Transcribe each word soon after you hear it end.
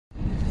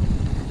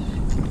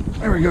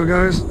There we go,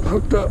 guys.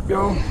 Hooked up,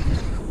 y'all.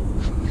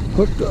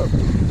 Hooked up.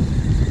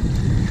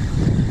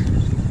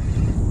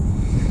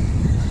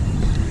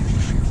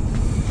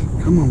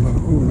 Come on, bud.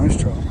 Oh, nice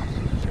trout.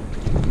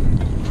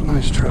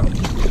 Nice trout.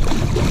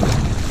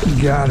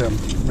 Got him.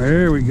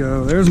 There we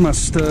go. There's my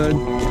stud.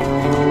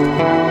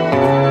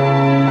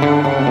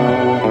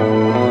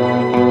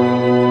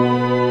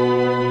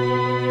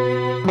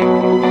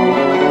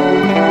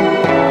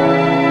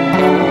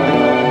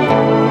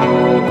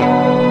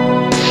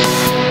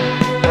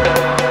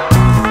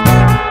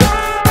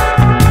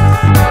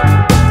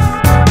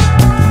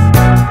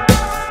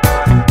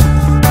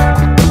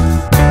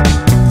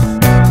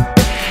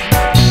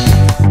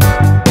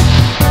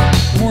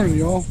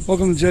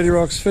 Welcome to Jetty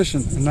Rocks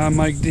Fishing, and I'm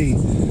Mike D.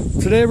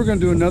 Today we're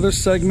going to do another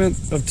segment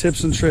of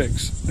tips and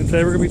tricks. And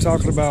today we're going to be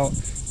talking about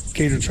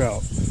gator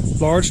trout.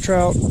 Large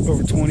trout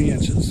over 20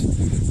 inches.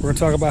 We're going to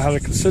talk about how to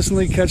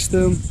consistently catch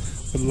them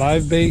with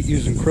live bait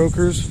using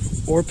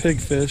croakers or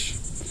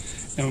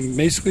pigfish. And we'll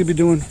basically be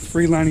doing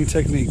free lining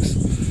techniques.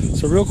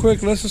 So real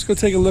quick, let's just go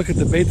take a look at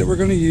the bait that we're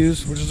going to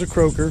use, which is a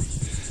croaker.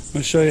 I'm going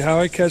to show you how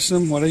I catch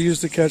them, what I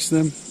use to catch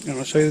them, and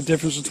I'll show you the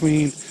difference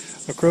between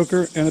a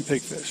croaker and a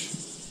pigfish.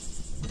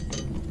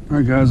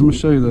 Alright guys, I'm going to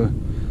show you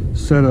the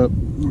setup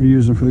we're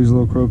using for these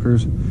little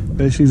croakers.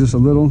 Basically just a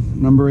little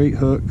number 8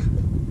 hook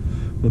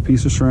with a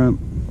piece of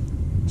shrimp,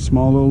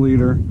 small little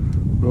leader,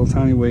 little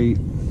tiny weight,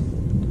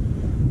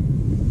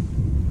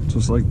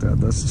 just like that.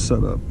 That's the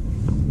setup.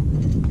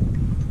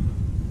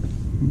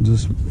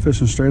 Just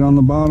fishing straight on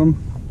the bottom,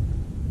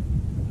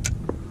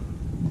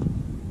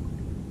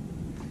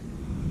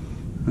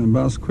 and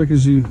about as quick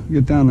as you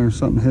get down there,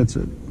 something hits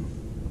it,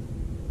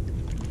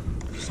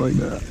 just like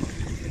that.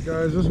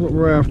 Guys, this is what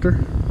we're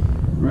after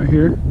right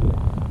here.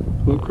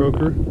 Little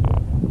croaker,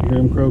 you hear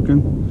him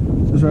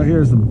croaking. This right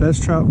here is the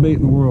best trout bait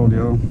in the world,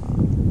 y'all.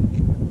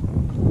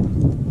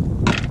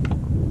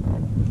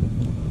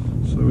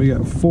 So we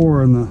got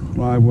 4 in the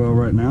live well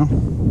right now.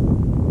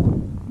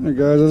 Hey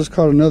guys, I just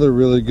caught another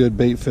really good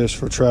bait fish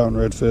for trout and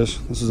redfish.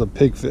 This is a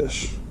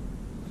pigfish.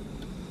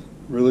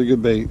 Really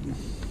good bait.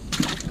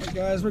 Hey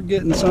guys, we're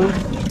getting some. Look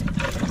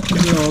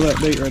at all that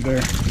bait right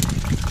there.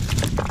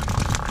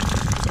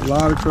 A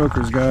lot of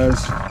croakers,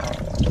 guys.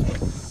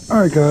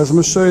 Alright guys, I'm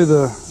going to show you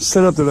the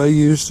setup that I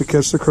use to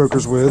catch the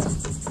croakers with.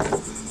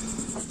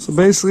 So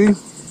basically,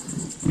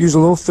 use a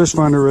little fish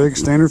finder rig,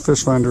 standard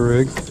fish finder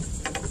rig.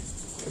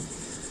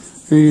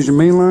 You use your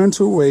main line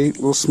to a weight,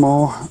 little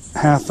small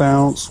 ½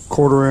 ounce,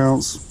 quarter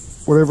ounce,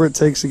 whatever it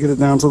takes to get it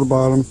down to the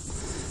bottom.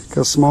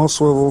 Got a small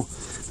swivel,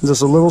 and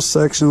just a little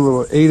section, a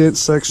little 8-inch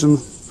section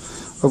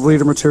of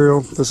leader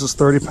material. This is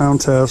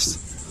 30-pound test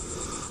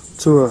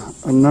to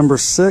a number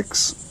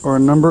 6 or a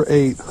number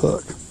 8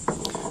 hook.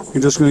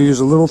 You're just going to use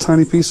a little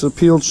tiny piece of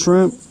peeled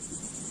shrimp,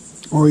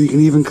 or you can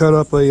even cut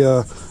up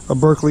a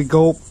Berkeley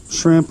gulp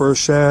shrimp or a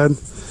shad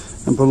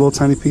and put a little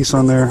tiny piece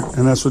on there,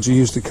 and that's what you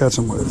use to catch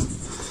them with.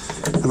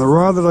 And the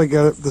rod that I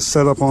got this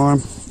set up on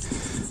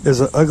is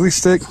an Ugly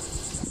Stick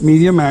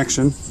medium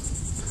action.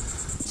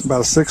 It's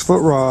about a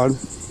 6-foot rod,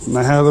 and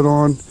I have it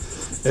on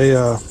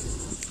a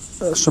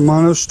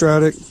Shimano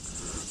stradic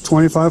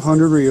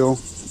 2500 reel,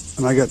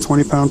 and I got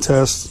 20-pound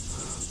test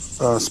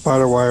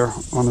spider wire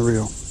on the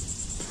reel.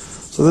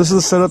 So this is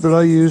the setup that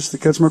I use to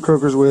catch my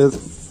croakers with.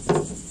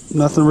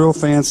 Nothing real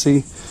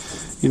fancy.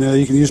 You know,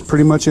 you can use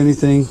pretty much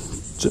anything.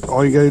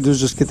 All you got to do is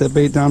just get that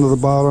bait down to the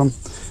bottom.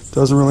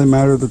 Doesn't really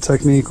matter the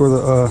technique or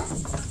the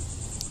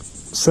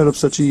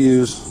setups that you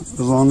use,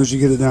 as long as you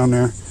get it down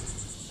there.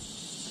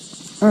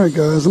 Alright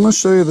guys, I'm going to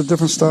show you the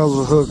different styles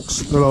of hooks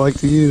that I like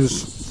to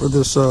use for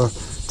this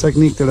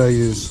technique that I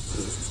use.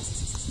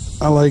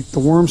 I like the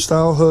worm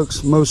style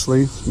hooks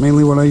mostly,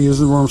 mainly what I use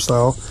is worm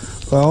style.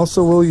 But I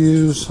also will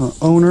use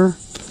Owner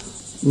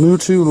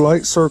Mutu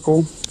Light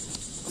Circle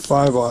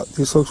 5/0.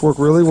 These hooks work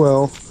really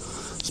well,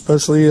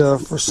 especially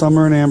for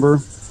summer and amber,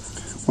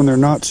 when they're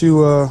not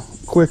too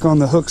quick on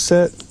the hook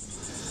set.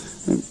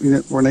 And, you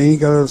know, when they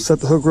ain't got to set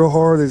the hook real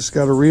hard, they just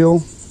got to reel.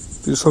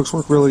 These hooks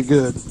work really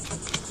good.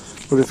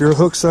 But if you're a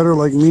hook setter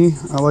like me,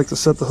 I like to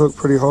set the hook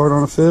pretty hard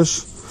on a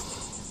fish.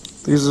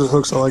 These are the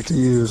hooks I like to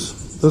use.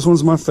 This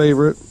one's my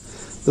favorite.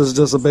 This is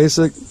just a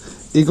basic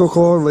Eagle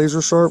Claw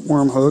laser sharp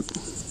worm hook,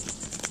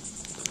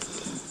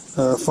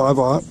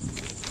 5/0.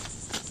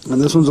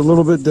 And this one's a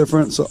little bit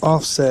different. It's an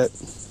offset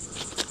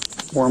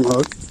worm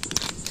hook.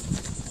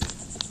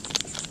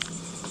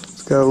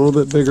 It's got a little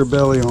bit bigger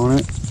belly on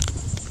it.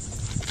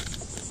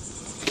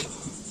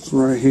 It's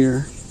right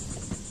here.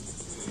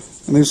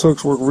 And these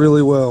hooks work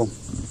really well.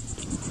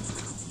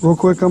 Real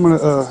quick, I'm going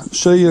to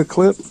show you a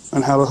clip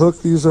on how to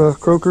hook these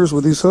croakers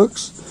with these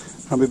hooks.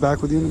 I'll be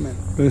back with you in a minute.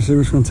 Basically,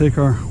 we're just going to take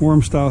our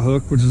worm style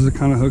hook, which is the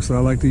kind of hooks that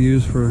I like to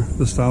use for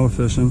this style of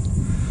fishing.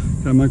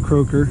 Got my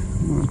croaker.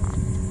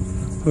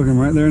 Hook him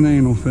right there in the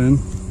anal fin,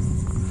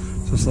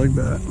 just like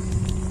that.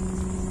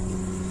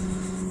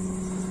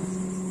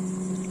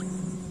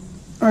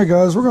 Alright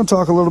guys, we're going to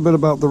talk a little bit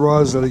about the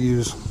rods that I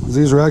use.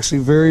 These are actually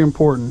very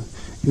important.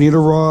 You need a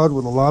rod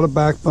with a lot of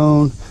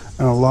backbone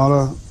and a lot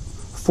of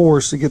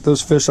force to get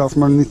those fish out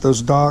from underneath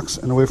those docks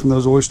and away from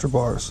those oyster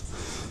bars,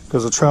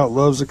 because the trout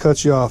loves to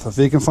cut you off. If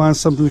he can find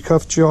something to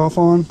cut you off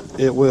on,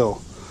 it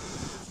will.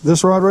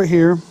 This rod right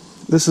here,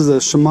 this is a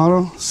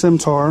Shimano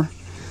scimitar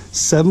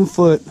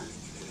 7-foot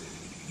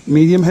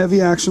medium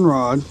heavy action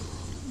rod.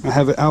 I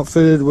have it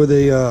outfitted with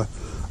a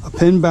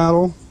Penn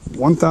Battle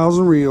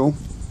 1000 reel.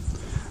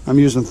 I'm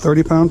using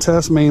 30-pound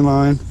test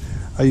mainline.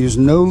 I use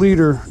no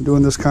leader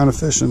doing this kind of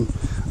fishing.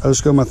 I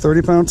just go my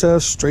 30-pound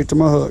test straight to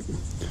my hook,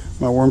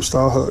 my worm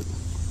style hook.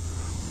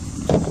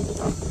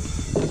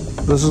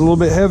 This is a little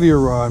bit heavier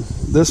rod.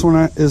 This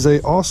one is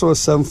also a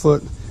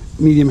 7-foot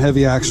medium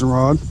heavy action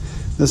rod.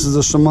 This is a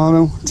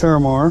Shimano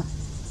teramar,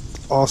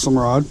 awesome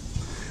rod.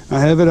 I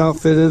have it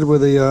outfitted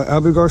with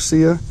a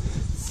Garcia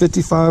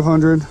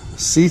 5500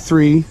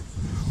 C3.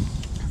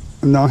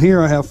 And now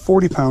here I have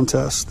 40-pound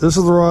test. This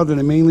is the rod that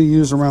I mainly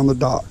use around the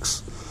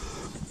docks.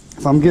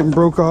 If I'm getting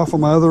broke off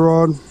on my other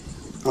rod,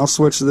 I'll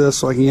switch to this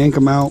so I can yank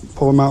them out,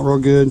 pull them out real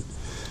good,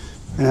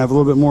 and have a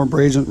little bit more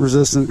abrasion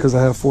resistant because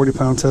I have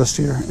 40-pound test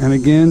here. And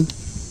again,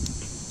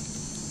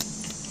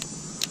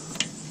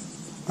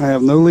 I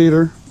have no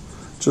leader,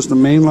 just a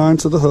main line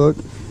to the hook.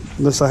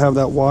 This I have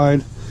that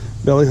wide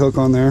belly hook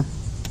on there.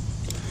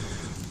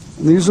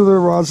 And these are the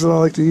rods that I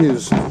like to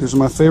use. These are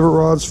my favorite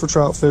rods for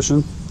trout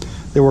fishing.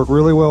 They work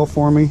really well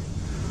for me.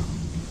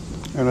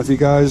 And if you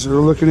guys are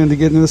looking into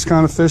getting this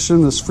kind of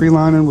fishing, this free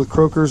lining with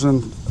croakers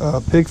and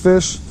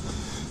pigfish,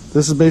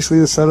 this is basically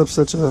the setups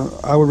that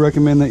I would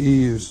recommend that you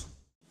use.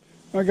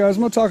 Alright guys,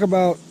 I'm going to talk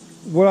about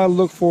what I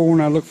look for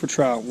when I look for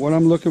trout. What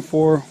I'm looking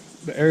for,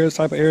 the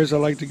type of areas I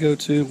like to go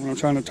to when I'm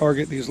trying to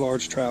target these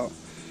large trout.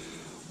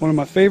 One of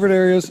my favorite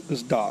areas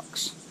is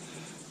docks.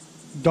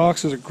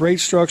 Docks is a great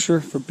structure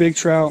for big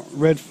trout,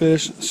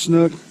 redfish,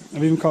 snook.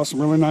 I've even caught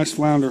some really nice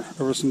flounder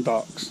over some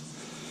docks.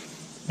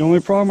 The only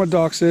problem with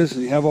docks is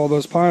you have all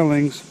those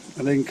pilings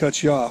and they can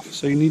cut you off.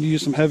 So you need to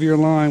use some heavier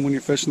line when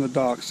you're fishing the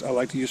docks. I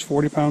like to use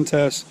 40-pound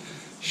test,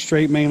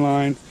 straight main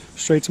line,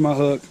 straight to my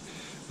hook.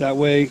 That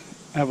way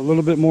I have a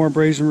little bit more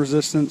abrasion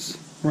resistance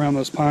around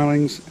those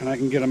pilings and I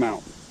can get them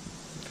out.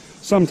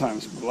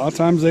 Sometimes, but a lot of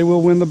times they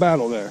will win the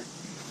battle there.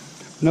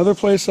 Another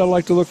place I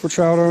like to look for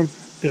trout on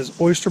is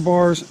oyster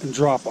bars and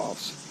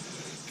drop-offs.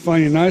 You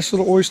find a nice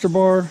little oyster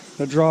bar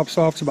that drops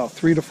off to about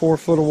 3 to 4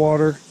 foot of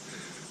water,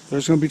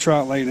 there's going to be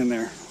trout laying in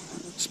there.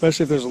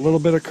 Especially if there's a little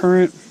bit of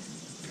current,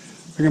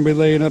 they're going to be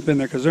laying up in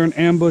there because they're an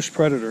ambush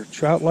predator.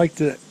 Trout like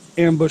to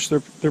ambush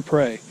their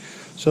prey.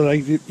 So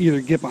they either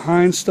get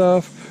behind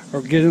stuff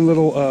or get in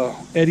little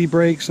eddy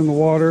breaks in the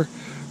water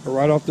or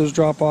right off those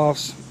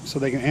drop-offs so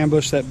they can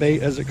ambush that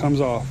bait as it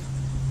comes off.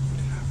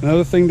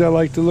 Another thing that I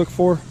like to look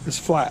for is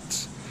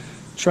flats.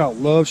 Trout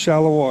love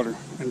shallow water,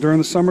 and during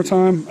the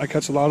summertime I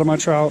catch a lot of my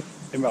trout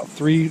in about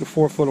 3 to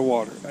 4 foot of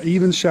water,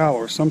 even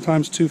shallower,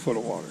 sometimes 2 foot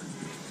of water.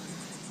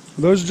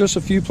 Those are just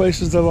a few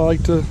places that I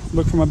like to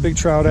look for my big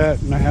trout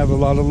at, and I have a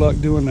lot of luck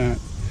doing that.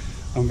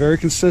 I'm very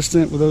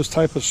consistent with those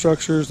type of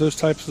structures, those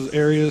types of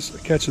areas,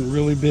 catching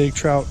really big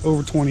trout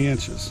over 20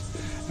 inches,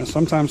 and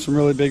sometimes some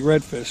really big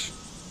redfish.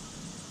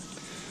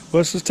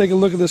 Let's just take a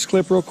look at this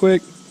clip real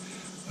quick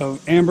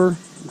of Amber.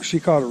 She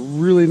caught a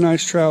really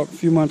nice trout a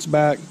few months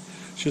back.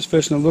 She was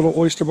fishing a little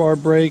oyster bar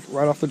break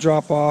right off the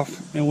drop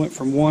off and went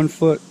from 1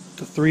 foot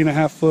to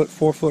 3.5 foot,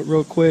 4 foot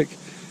real quick,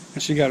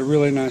 and she got a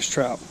really nice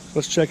trout.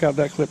 Let's check out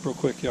that clip real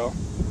quick, y'all.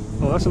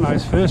 Oh, that's a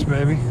nice fish,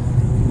 baby.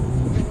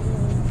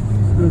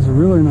 That's a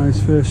really nice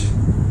fish.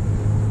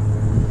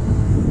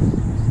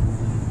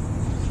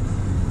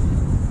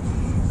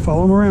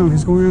 Follow him around.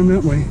 He's going around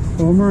that way.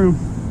 Follow him around.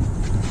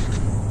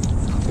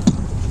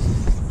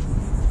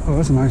 Oh,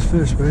 that's a nice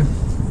fish, babe.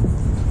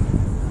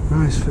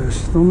 Nice fish.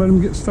 Don't let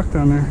him get stuck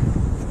down there.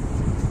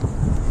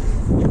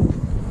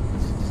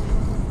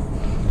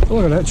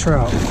 Look at that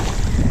trout.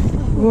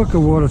 Look at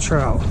what a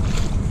trout.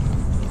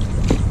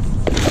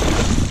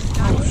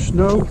 Oh,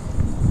 no.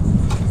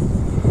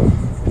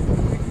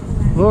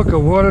 Look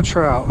at what a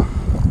trout.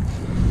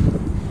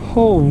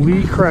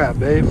 Holy crap,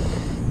 babe.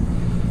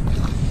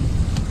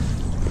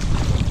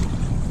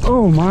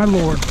 Oh my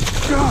Lord.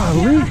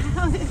 Golly.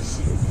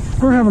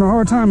 We're having a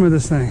hard time with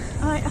this thing.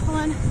 All right, hold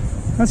on.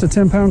 That's a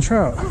 10-pound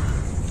trout.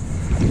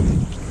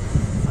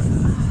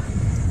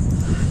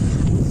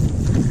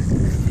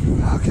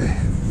 Okay.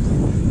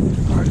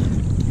 All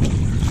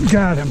right.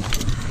 Got him.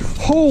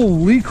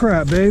 Holy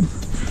crap, babe.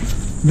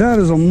 That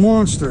is a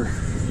monster.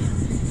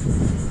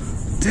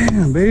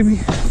 Damn, baby.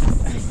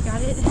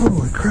 Got it.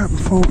 Holy crap, I'm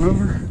falling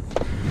over.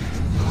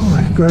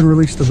 Holy, go ahead and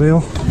release the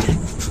bail.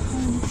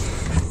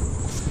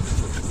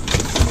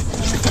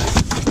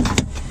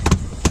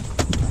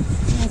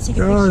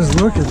 Guys,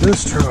 look at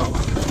this trout.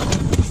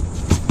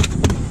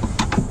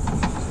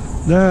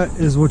 That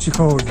is what you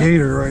call a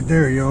gator right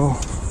there, y'all.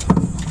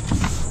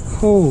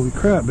 Holy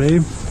crap,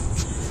 babe.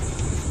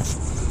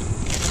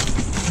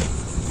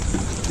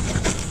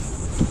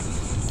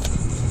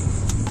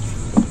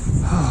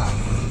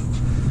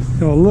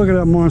 Y'all, look at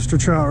that monster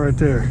trout right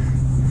there.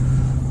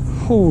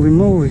 Holy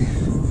moly.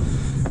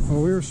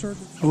 Well, we were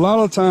searching. A lot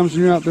of times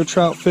when you're out there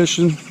trout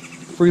fishing,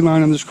 free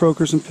line on these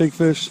croakers and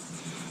pigfish,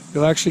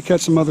 you'll actually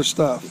catch some other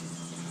stuff.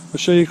 I'll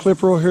show you a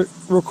clip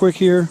real quick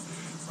here.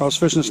 I was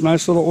fishing this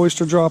nice little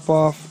oyster drop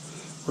off,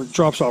 where it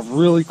drops off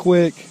really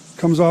quick,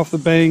 comes off the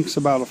banks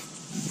about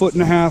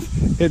 1.5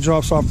 feet. It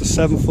drops off to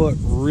 7 foot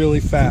really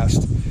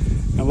fast.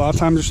 And a lot of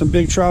times there's some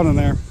big trout in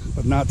there,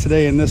 but not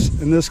today. In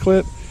this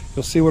clip,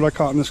 you'll see what I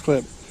caught in this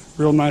clip.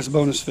 Real nice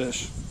bonus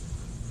fish.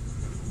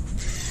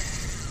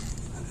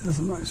 That's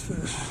a nice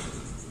fish.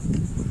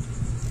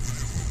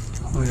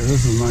 Oh yeah,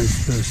 this is a nice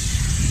fish.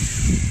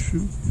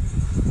 Shoot.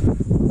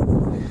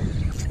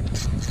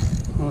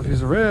 Well, if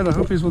he's a red, I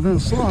hope he's within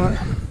slot.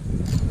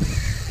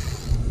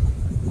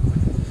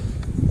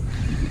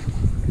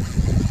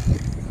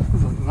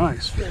 That's a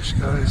nice fish,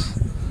 guys.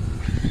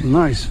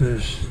 Nice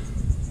fish.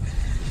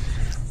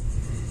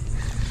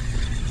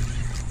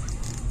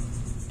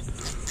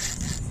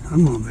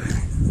 Come on, baby.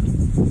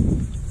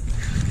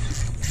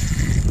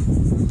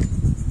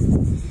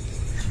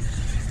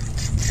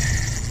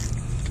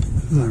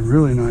 This is a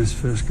really nice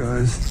fish,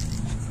 guys.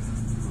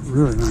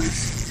 Really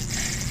nice.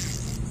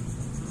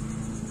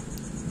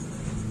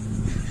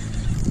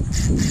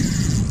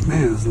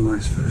 Man, this is a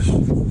nice fish.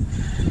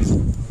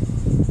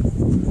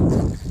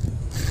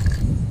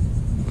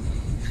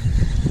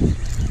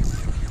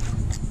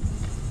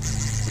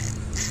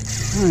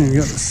 I ain't even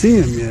got to see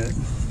him yet.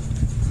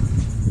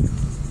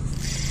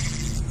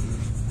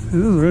 This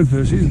is a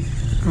redfish.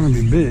 He's gonna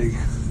be big.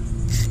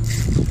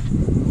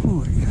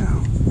 Holy cow.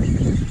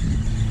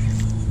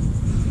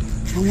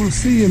 I want to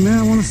see you, man.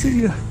 I want to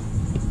see you.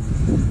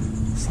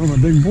 Saw my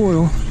big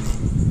boil.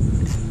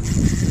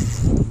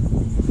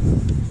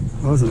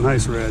 Oh, that's a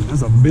nice red.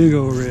 That's a big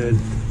old red.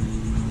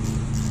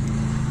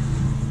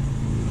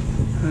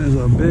 That is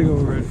a big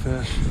old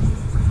redfish.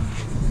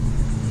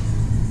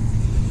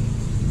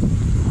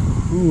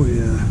 Oh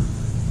yeah.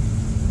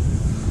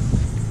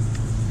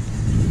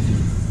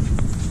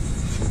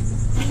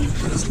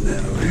 This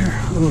net over here.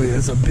 Oh yeah,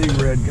 it's a big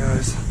red,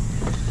 guys.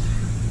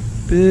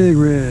 Big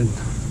red.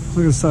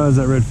 Look at the size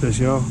of that redfish,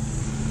 y'all.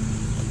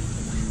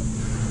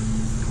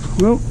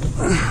 Well,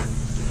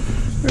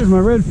 there's my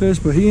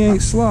redfish, but he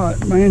ain't slot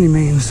by any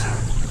means.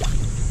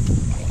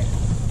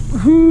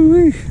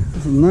 Whoo-wee.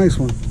 That's a nice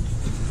one.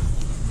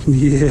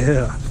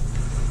 Yeah.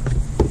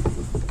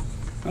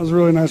 That was a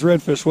really nice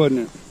redfish,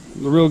 wasn't it? It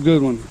was a real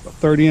good one, a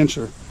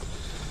 30-incher.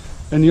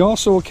 And you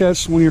also will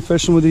catch, when you're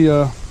fishing with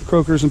the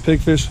croakers and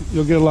pigfish,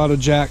 you'll get a lot of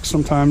jacks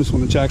sometimes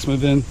when the jacks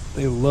move in.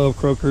 They love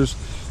croakers,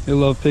 they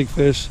love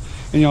pigfish.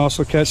 And you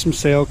also catch some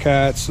sail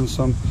cats and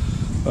some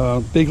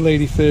big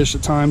ladyfish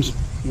at times.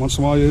 Once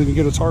in a while you even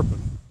get a tarpon.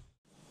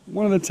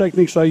 One of the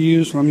techniques I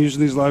use when I'm using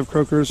these live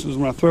croakers is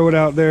when I throw it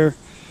out there,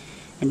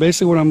 and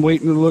basically what I'm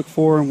waiting to look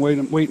for and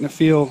waiting to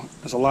feel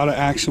is a lot of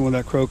action with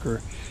that croaker.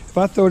 If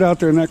I throw it out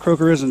there and that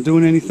croaker isn't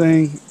doing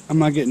anything, I'm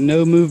not getting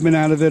no movement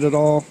out of it at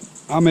all,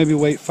 I'll maybe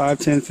wait 5,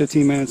 10,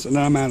 15 minutes and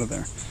then I'm out of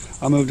there.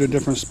 I'll move to a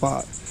different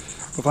spot.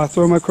 But if I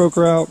throw my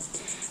croaker out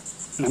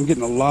and I'm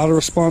getting a lot of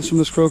response from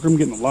this croaker, I'm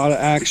getting a lot of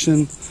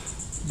action,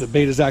 the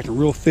bait is acting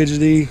real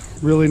fidgety,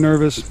 really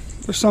nervous,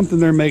 there's something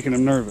there making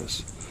him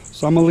nervous.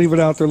 So I'm going to leave it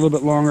out there a little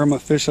bit longer. I'm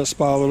going to fish that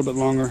spot a little bit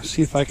longer,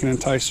 see if I can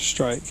entice a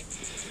strike.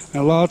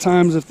 And a lot of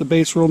times if the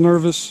bait's real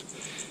nervous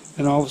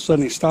and all of a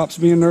sudden he stops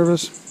being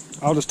nervous,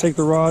 I'll just take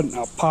the rod and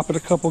I'll pop it a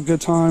couple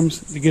good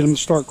times to get him to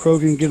start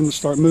croaking, get him to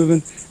start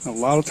moving. And a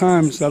lot of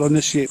times that'll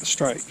initiate the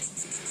strike.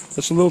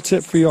 That's a little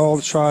tip for you all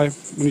to try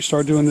when you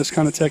start doing this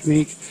kind of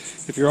technique.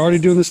 If you're already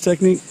doing this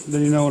technique,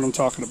 then you know what I'm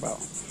talking about.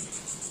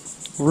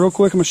 Well, real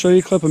quick, I'm going to show you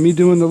a clip of me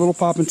doing the little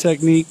popping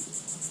technique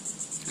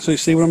so you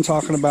see what I'm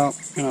talking about,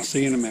 and I'll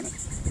see you in a minute.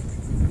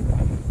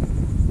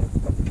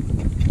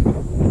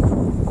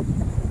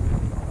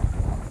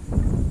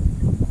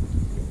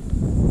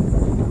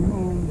 Come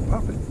on,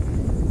 pop it.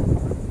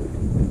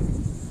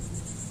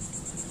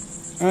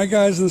 Alright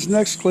guys, in this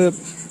next clip,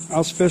 I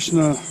was fishing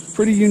a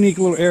pretty unique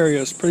little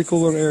area. It's a pretty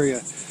cool little area.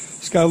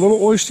 It's got a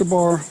little oyster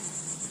bar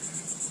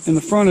in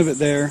the front of it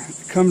there.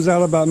 It comes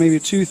out about maybe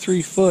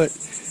 2-3 foot,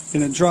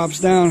 and it drops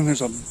down, and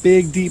there's a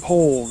big deep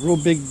hole, real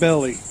big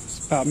belly.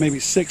 About maybe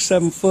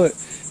 6-7 foot,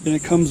 then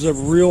it comes up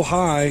real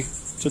high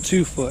to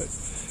 2 foot.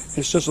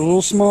 It's just a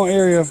little small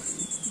area,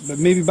 but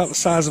maybe about the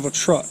size of a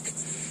truck,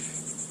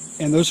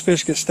 and those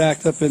fish get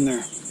stacked up in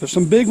there. There's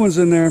some big ones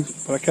in there,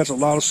 but I catch a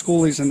lot of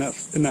schoolies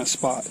in that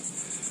spot.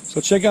 So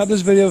check out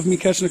this video of me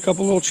catching a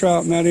couple little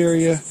trout in that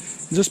area,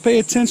 and just pay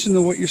attention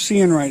to what you're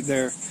seeing right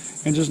there,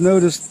 and just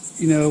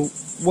notice, you know,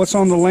 what's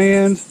on the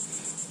land,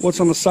 what's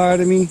on the side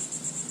of me.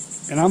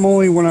 And I'm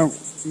only,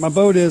 my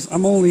boat is,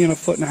 I'm only in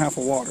 1.5 feet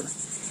of water.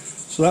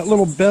 So that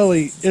little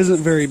belly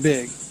isn't very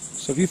big.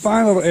 So if you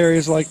find little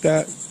areas like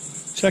that,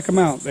 check them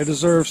out. They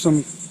deserve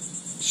some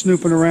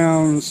snooping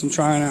around and some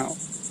trying out.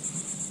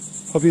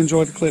 Hope you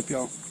enjoyed the clip,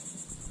 y'all.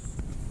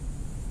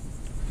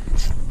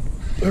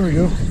 There we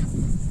go.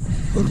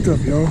 Hooked up,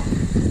 y'all.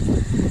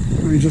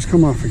 Let me just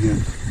come off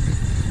again.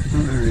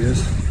 Oh, there he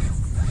is.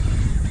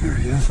 There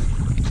he is.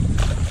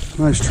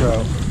 Nice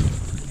trout.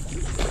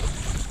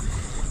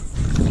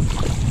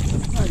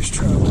 Nice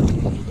trout.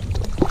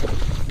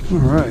 All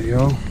right,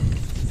 y'all.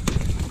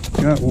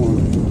 Got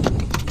one.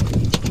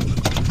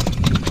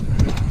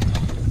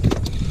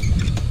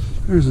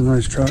 There's a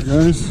nice trout,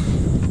 guys.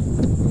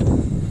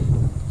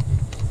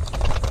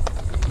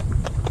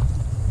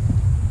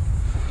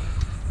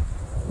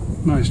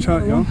 Nice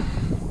trout, y'all.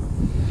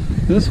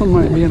 This one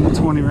might be in the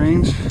 20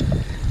 range.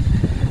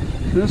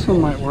 This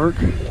one might work.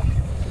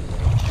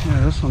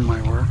 Yeah, this one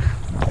might work.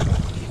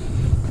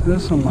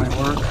 This one might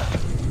work.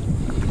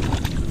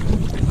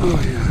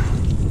 Oh yeah.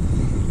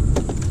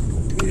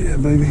 Yeah,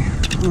 baby.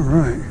 All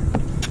right.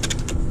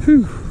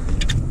 Whew.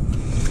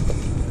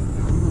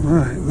 All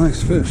right,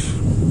 nice fish.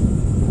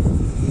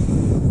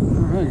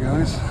 All right,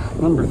 guys.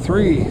 Number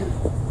 3.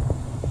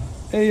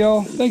 Hey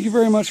y'all, thank you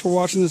very much for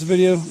watching this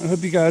video. I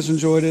hope you guys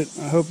enjoyed it.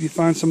 I hope you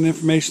find some of the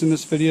information in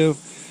this video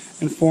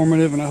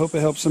informative, and I hope it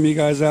helps some of you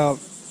guys out.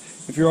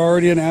 If you're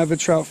already an avid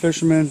trout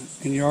fisherman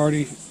and you're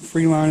already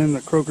freelining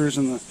the croakers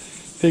and the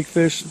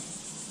pigfish,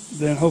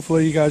 then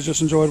hopefully you guys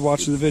just enjoyed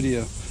watching the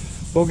video.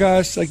 Well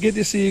guys, I get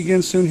to see you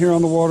again soon here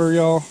on the water,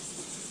 y'all.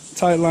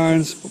 Tight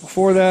lines. But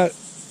before that,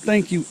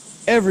 thank you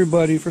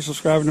everybody for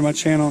subscribing to my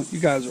channel. You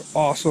guys are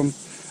awesome.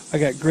 I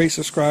got great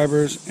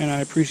subscribers and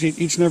I appreciate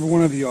each and every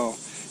one of y'all.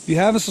 If you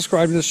haven't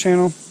subscribed to this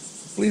channel,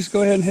 please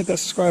go ahead and hit that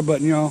subscribe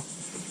button, y'all.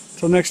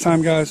 Till next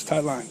time, guys,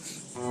 tight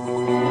lines.